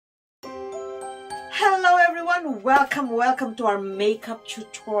Hello everyone, welcome to our makeup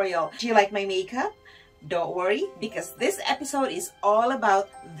tutorial. Do you like my makeup? Don't worry, because this episode is all about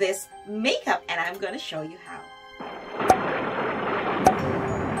this makeup and I'm gonna show you how.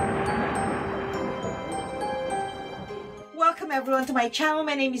 Welcome everyone to my channel.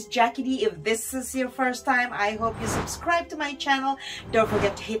 My name is Jackie D. If this is your first time, I hope you subscribe to my channel. Don't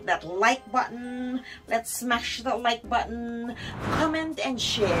forget to hit that like button. Let's smash the like button. Comment and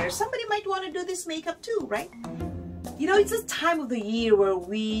share. Somebody might want to do this makeup too, right? You know, it's a time of the year where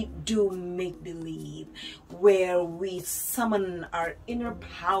we do make-believe, where we summon our inner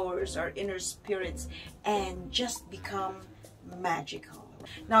powers, our inner spirits, and just become magical.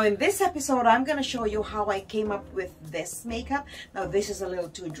 Now in this episode, I'm going to show you how I came up with this makeup. Now this is a little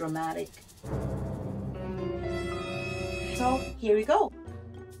too dramatic. So here we go.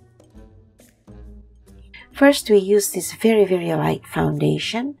 First, we use this very light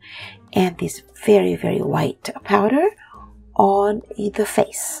foundation and this very white powder on the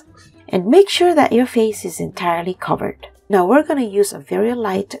face. And make sure that your face is entirely covered. Now we're going to use a very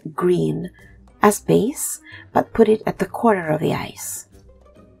light green as base, but put it at the corner of the eyes,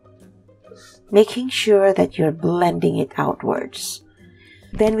 making sure that you're blending it outwards.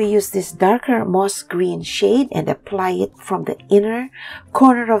 Then we use this darker moss green shade and apply it from the inner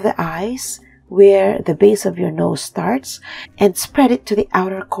corner of the eyes where the base of your nose starts and spread it to the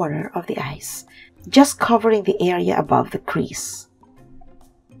outer corner of the eyes, just covering the area above the crease.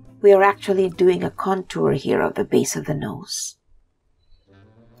 We are actually doing a contour here of the base of the nose.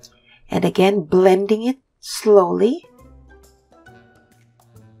 And again, blending it slowly.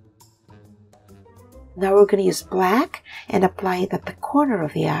 Now we're going to use black and apply it at the corner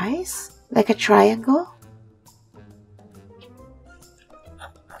of the eyes, like a triangle.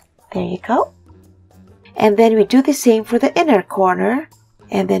 There you go. And then we do the same for the inner corner,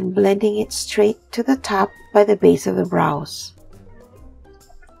 and then blending it straight to the top by the base of the brows.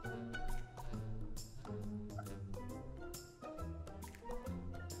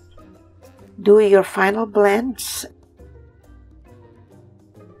 Do your final blends.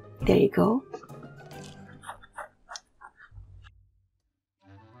 There you go.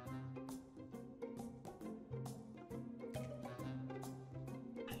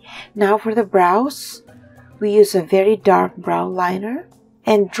 Now for the brows, we use a very dark brown liner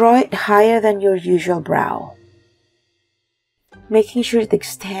and draw it higher than your usual brow, making sure it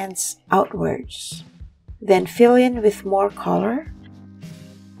extends outwards. Then fill in with more color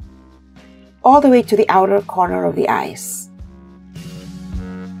all the way to the outer corner of the eyes.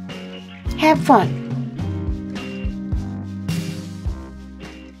 Have fun!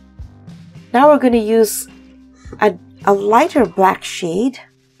 Now we're going to use a lighter black shade.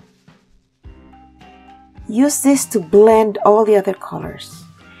 Use this to blend all the other colors.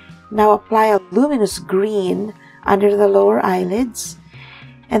 Now apply a luminous green under the lower eyelids,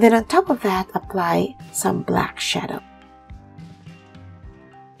 and then on top of that apply some black shadow.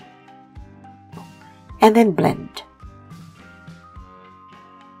 And then blend.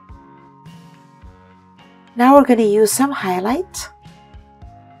 Now we're going to use some highlight.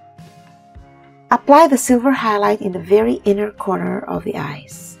 Apply the silver highlight in the very inner corner of the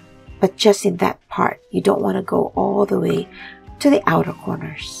eyes, but just in that part. You don't want to go all the way to the outer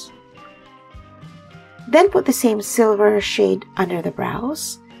corners. Then put the same silver shade under the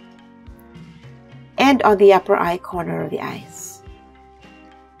brows and on the upper eye corner of the eyes.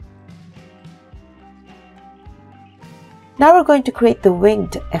 Now we're going to create the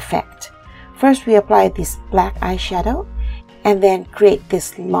winged effect. First we apply this black eyeshadow and then create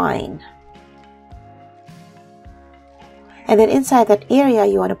this line. And then inside that area,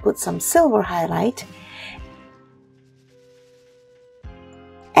 you want to put some silver highlight.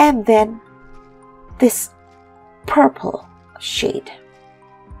 And then this purple shade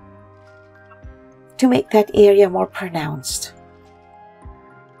to make that area more pronounced.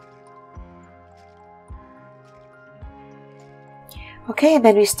 Okay, and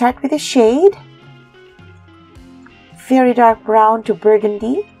then we start with a shade. Very dark brown to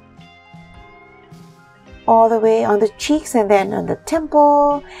burgundy. All the way on the cheeks, and then on the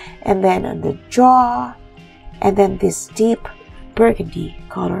temple, and then on the jaw, and then this deep burgundy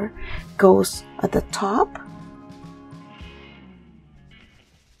color goes at the top,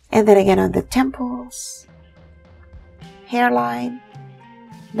 and then again on the temples, hairline.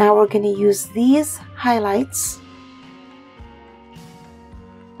 Now we're going to use these highlights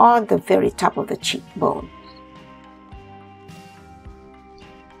on the very top of the cheekbone.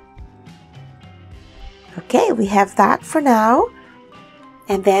 Okay, we have that for now.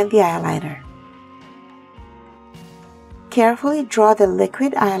 And then the eyeliner. Carefully draw the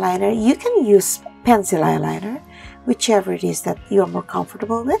liquid eyeliner. You can use pencil eyeliner, whichever it is that you are more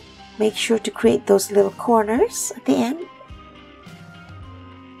comfortable with. Make sure to create those little corners at the end.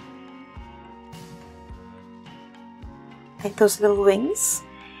 Like those little wings.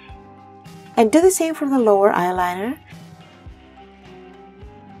 And do the same for the lower eyeliner.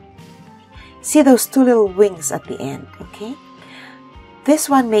 See those two little wings at the end, okay? This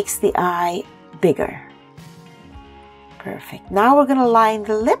one makes the eye bigger. Perfect. Now we're gonna line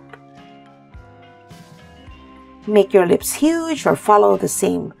the lip. Make your lips huge or follow the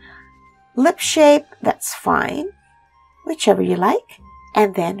same lip shape, that's fine. Whichever you like.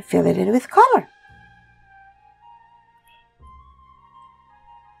 And then fill it in with color.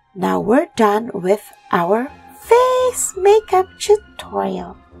 Now we're done with our face makeup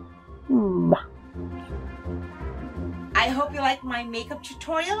tutorial. I hope you like my makeup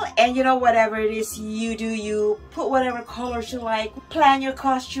tutorial, and you know, whatever it is you do, you put whatever colors you like, plan your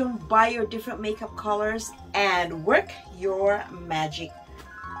costume, buy your different makeup colors, and work your magic.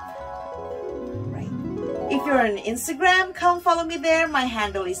 Right. If you're on Instagram, come follow me there. My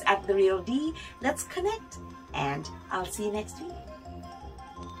handle is @TheRealD. Let's connect, and I'll see you next week.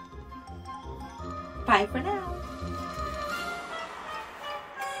 Bye for now.